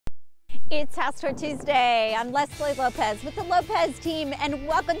It's House Tour Tuesday. I'm Leslie Lopez with the Lopez team, and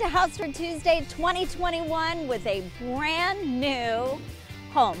welcome to House Tour Tuesday 2021 with a brand new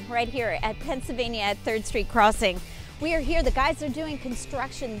home right here at Pennsylvania at 3rd Street Crossing. We are here. The guys are doing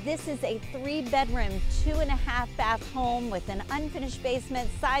construction. This is a 3-bedroom, 2.5-bath home with an unfinished basement,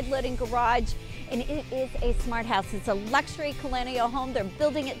 side-loading garage, and it is a smart house. It's a luxury colonial home. They're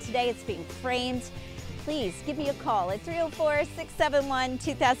building it today. It's being framed. Please give me a call at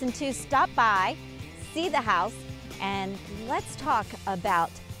 304-671-2002. Stop by, see the house, and let's talk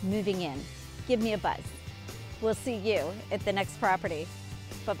about moving in. Give me a buzz. We'll see you at the next property.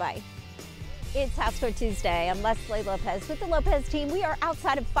 Bye-bye. It's House Tour Tuesday. I'm Leslie Lopez with the Lopez team. We are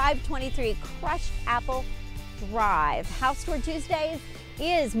outside of 523 Crushed Apple Drive. House Tour Tuesdays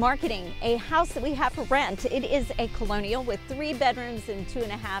is marketing a house that we have for rent. It is a colonial with 3 bedrooms and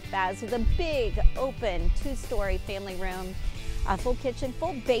 2.5 baths with a big open 2-story family room, a full kitchen,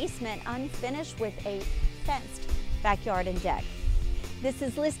 full basement, unfinished with a fenced backyard and deck. This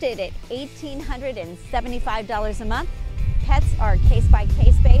is listed at $1,875 a month. Pets are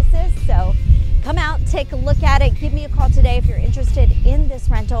case-by-case basis, so come out, take a look at it. Give me a call today if you're interested in this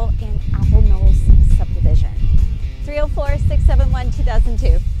rental in Apple Knolls subdivision.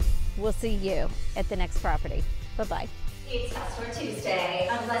 304-671-2002. We'll see you at the next property. Bye-bye. It's House Tour Tuesday.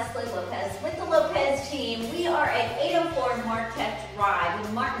 I'm Leslie Lopez with the Lopez team. We are at 804 Marquette Drive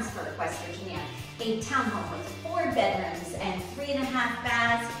in Martinsburg, West Virginia. A townhome with 4 bedrooms and 3.5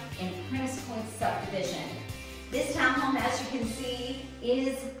 baths in Prentice Point subdivision. This townhome, as you can see,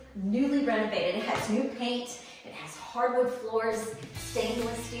 is newly renovated. It has new paint. It has hardwood floors,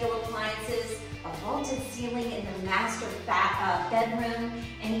 stainless steel appliances, a vaulted ceiling in the master bedroom,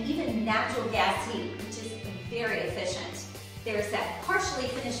 and even natural gas heat, which is very efficient. There's that partially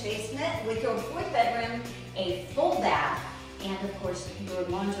finished basement with your 4th bedroom, a full bath, and of course your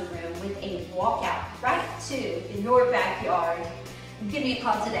laundry room with a walkout right to your backyard. Give me a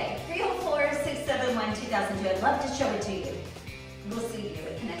call today, 304-671-2002. I'd love to show it to you. We'll see you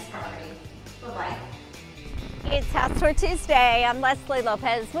at the next property. Bye-bye. It's House Tour Tuesday. I'm Leslie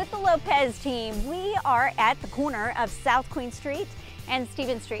Lopez with the Lopez team. We are at the corner of South Queen Street and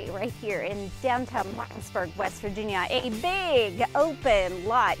Stevens Street right here in downtown Martinsburg, West Virginia. A big open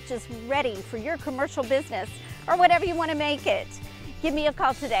lot just ready for your commercial business or whatever you want to make it. Give me a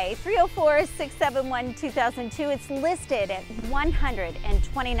call today, 304-671-2002. It's listed at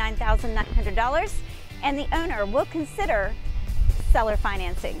 $129,900, and the owner will consider seller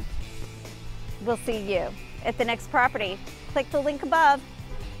financing. We'll see you at the next property. Click the link above.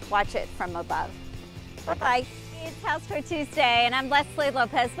 Watch it from above. Bye-bye. It's House Tour Tuesday, and I'm Leslie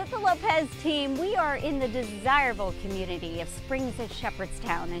Lopez with the Lopez team. We are in the desirable community of Springs at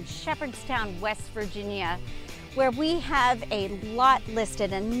Shepherdstown in Shepherdstown, West Virginia, where we have a lot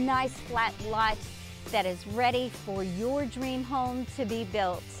listed, a nice flat lot that is ready for your dream home to be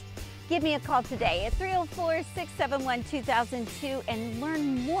built. Give me a call today at 304-671-2002 and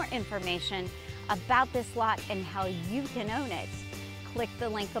learn more information about this lot and how you can own it. Click the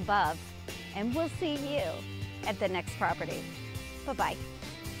link above, and we'll see you at the next property. Bye-bye.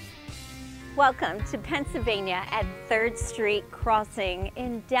 Welcome to Pennsylvania at 3rd Street Crossing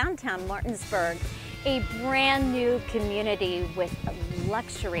in downtown Martinsburg. A brand new community with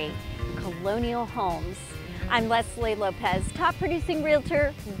luxury colonial homes. I'm Leslie Lopez, top producing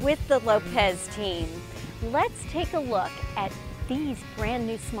realtor with the Lopez team. Let's take a look at these brand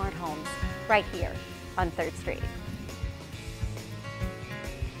new smart homes right here on 3rd Street.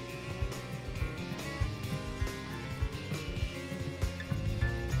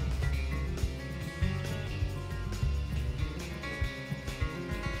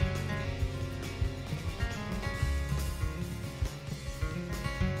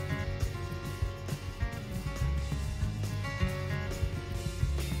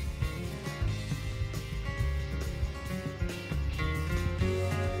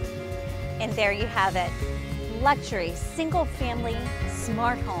 And there you have it, luxury single-family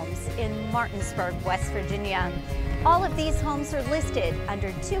smart homes in Martinsburg, West Virginia. All of these homes are listed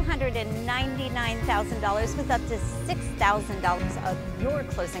under $299,000 with up to $6,000 of your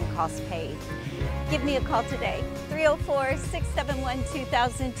closing costs paid. Give me a call today,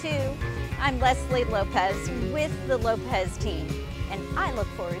 304-671-2002. I'm Leslie Lopez with the Lopez team, and I look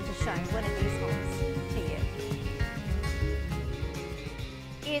forward to showing one of these homes to you.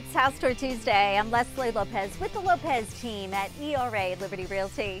 It's House Tour Tuesday. I'm Leslie Lopez with the Lopez team at ERA Liberty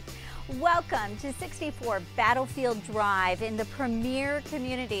Realty. Welcome to 64 Battlefield Drive in the premier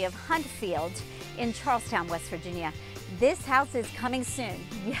community of Huntfield in Charlestown, West Virginia. This house is coming soon.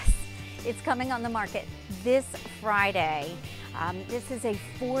 Yes, it's coming on the market this Friday. This is a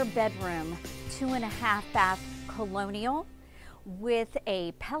 4-bedroom, 2.5 bath colonial with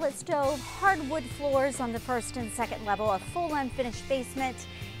a pellet stove, hardwood floors on the first and second level, a full unfinished basement,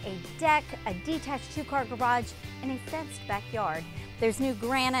 a deck, a detached 2-car garage, and a fenced backyard. There's new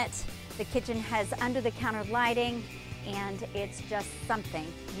granite. The kitchen has under-the-counter lighting, and it's just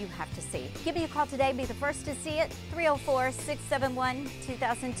something you have to see. Give me a call today. Be the first to see it.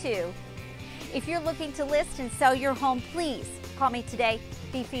 304-671-2002. If you're looking to list and sell your home, please call me today.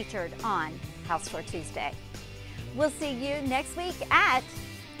 Be featured on House Tour Tuesday. We'll see you next week at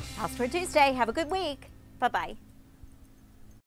House Tour Tuesday. Have a good week. Bye-bye.